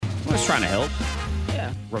just trying to help.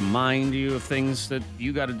 Yeah. Remind you of things that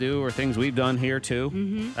you got to do or things we've done here, too.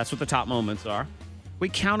 Mm-hmm. That's what the top moments are. We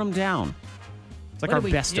count them down. It's like our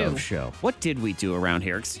best of show. What did we do around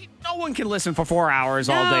here? 'Cause no one can listen for 4 hours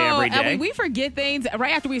all day, every day. I mean, we forget things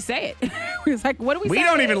right after we say it. It's like, what do we say? We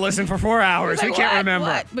don't even listen for 4 hours. Like, we can't remember.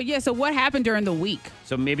 What? But yeah, so what happened during the week?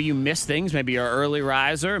 So maybe you missed things. Maybe you're an early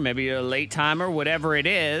riser. Maybe you're a late timer. Whatever it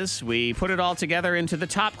is, we put it all together into the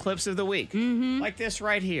top clips of the week. Mm-hmm. Like this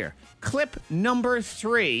right here. Clip number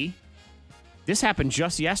 3. This happened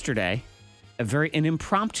just yesterday. An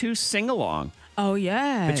impromptu sing-along. Oh,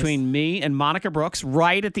 yes. Between me and Monica Brooks,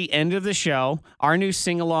 right at the end of the show. Our new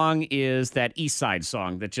sing-along is that East Side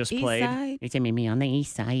song that just played. Side. It's me on the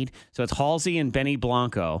East Side. So it's Halsey and Benny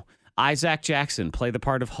Blanco. Isaac Jackson play the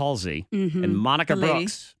part of Halsey. Mm-hmm. And Monica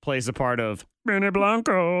Brooks plays the part of Benny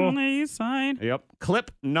Blanco. On the East Side. Yep. Clip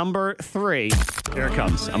number 3. Here it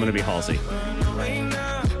comes. I'm going to be Halsey.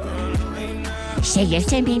 She used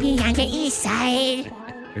to meet me on the East Side.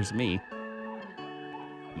 Here's me.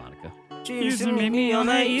 Monica. She used to meet me on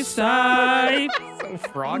the East Side. So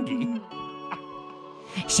froggy.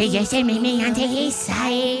 She used to meet me on the East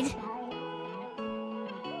Side.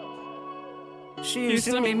 She used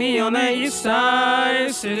to meet me on the East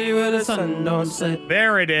Side, city where the sun don't set.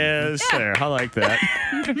 There it is. Yeah. There, I like that.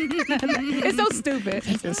 It's so stupid.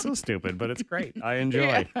 It's so stupid, but it's great. I enjoy.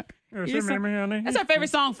 Yeah. That's our favorite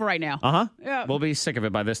song for right now. Uh-huh. Yeah. We'll be sick of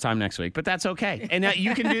it by this time next week, but that's okay. And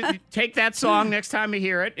you can take that song next time you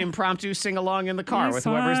hear it, impromptu sing along in the car with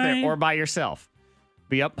whoever's there or by yourself.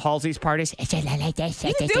 Be up. Halsey's part is. You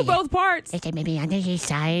can do both parts. It's maybe on the East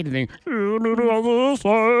Side. And then,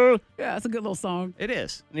 yeah, it's a good little song. It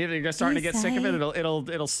is. And if you're starting to get sick of it,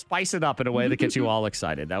 it'll spice it up in a way that gets you all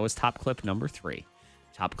excited. That was top clip number 3.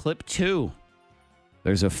 Top clip 2.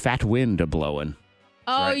 There's a fat wind a-blowing.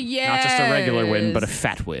 Oh, yeah. Not just a regular wind, but a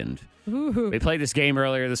fat wind. Ooh. We played this game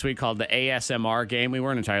earlier this week called the ASMR game. We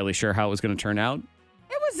weren't entirely sure how it was going to turn out.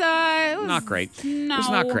 It was not great. No. It was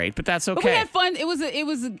not great, but that's okay. But we had fun. It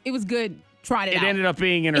was good. Tried it out. It ended up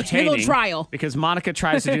being entertaining. A little trial. Because Monica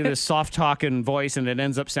tries to do this soft talking voice and it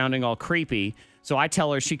ends up sounding all creepy. So I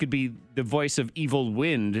tell her she could be the voice of evil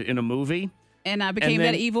wind in a movie. And I became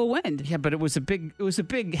that evil wind. Yeah, but it was a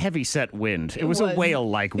big heavy set wind. It was a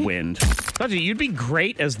whale-like wind. You'd be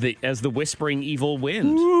great as the whispering evil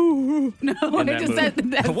wind. Ooh. No, it just said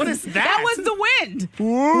that. What is that? That was the wind.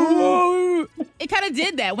 Ooh. It kind of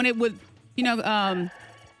did that when it would,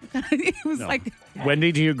 it was like.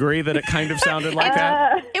 Wendy, do you agree that it kind of sounded like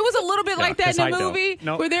that? It was a little bit like that in the movie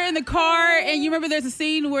where they're in the car and you remember there's a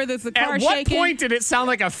scene where there's the car shaking. At what point did it sound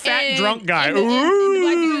like a fat drunk guy? And the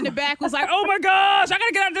black dude in the back was like, "Oh my gosh, I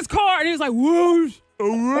gotta get out of this car," and he was like, "Whoosh."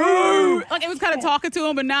 Like it was kind of talking to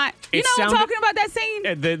him, but not. You know what I'm talking about, that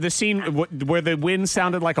scene? The scene where the wind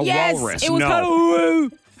sounded like a walrus. It was kind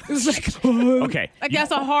of. It was like, okay. Like that's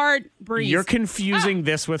a hard breeze. You're confusing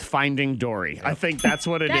this with Finding Dory. I think that's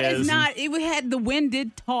what it is. That is not. It had the wind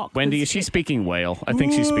did talk. Wendy, is she speaking whale? I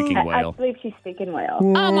think she's speaking whale. I believe she's speaking whale.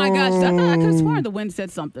 Oh my gosh! I could have sworn the wind said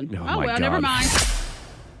something. Oh well, God. never mind. Sure.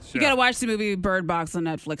 You got to watch the movie Bird Box on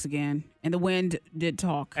Netflix again. And the wind did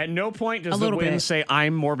talk. At no point does the wind say,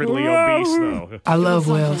 "I'm morbidly obese," though. I love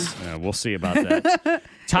whales. Yeah, we'll see about that.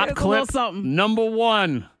 Top clip number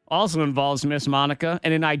 1 also involves Miss Monica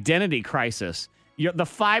and an identity crisis. The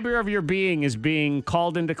fiber of your being is being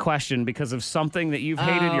called into question because of something that you've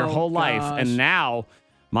hated your whole life. And now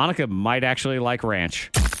Monica might actually like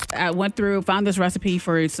ranch. I went through, found this recipe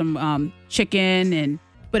for some chicken,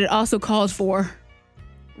 but it also calls for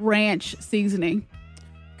ranch seasoning.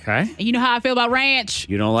 Okay. And you know how I feel about ranch.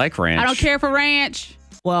 You don't like ranch. I don't care for ranch.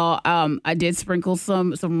 Well, I did sprinkle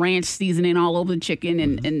some ranch seasoning all over the chicken,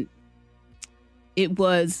 and it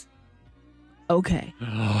was okay.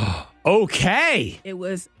 Okay. It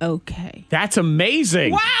was okay. That's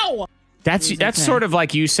amazing. Wow. That's okay. Sort of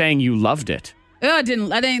like you saying you loved it. I didn't.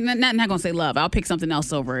 Not gonna say love. I'll pick something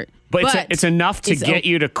else over it. But it's enough to get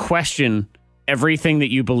you to question everything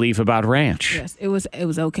that you believe about ranch. Yes, it was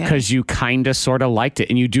okay. Because you kind of sort of liked it,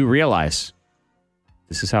 and you do realize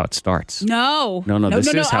this is how it starts. No. This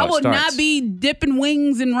is how it starts. I will not be dipping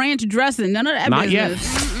wings in ranch dressing. None of that not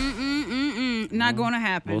business. Not going to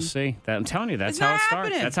happen. We'll see. I'm telling you, that's how it starts.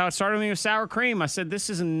 That's how it started with sour cream. I said, this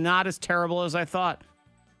is not as terrible as I thought.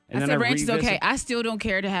 And I said ranch is okay. I still don't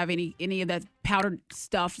care to have any of that powdered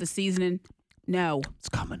stuff, the seasoning. No. It's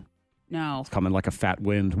coming. No. It's coming like a fat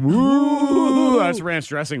wind. Woo! That's ranch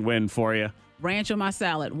dressing wind for you. Ranch on my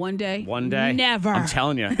salad. One day? One day? Never. I'm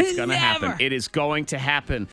telling you, it's going to happen. It is going to happen.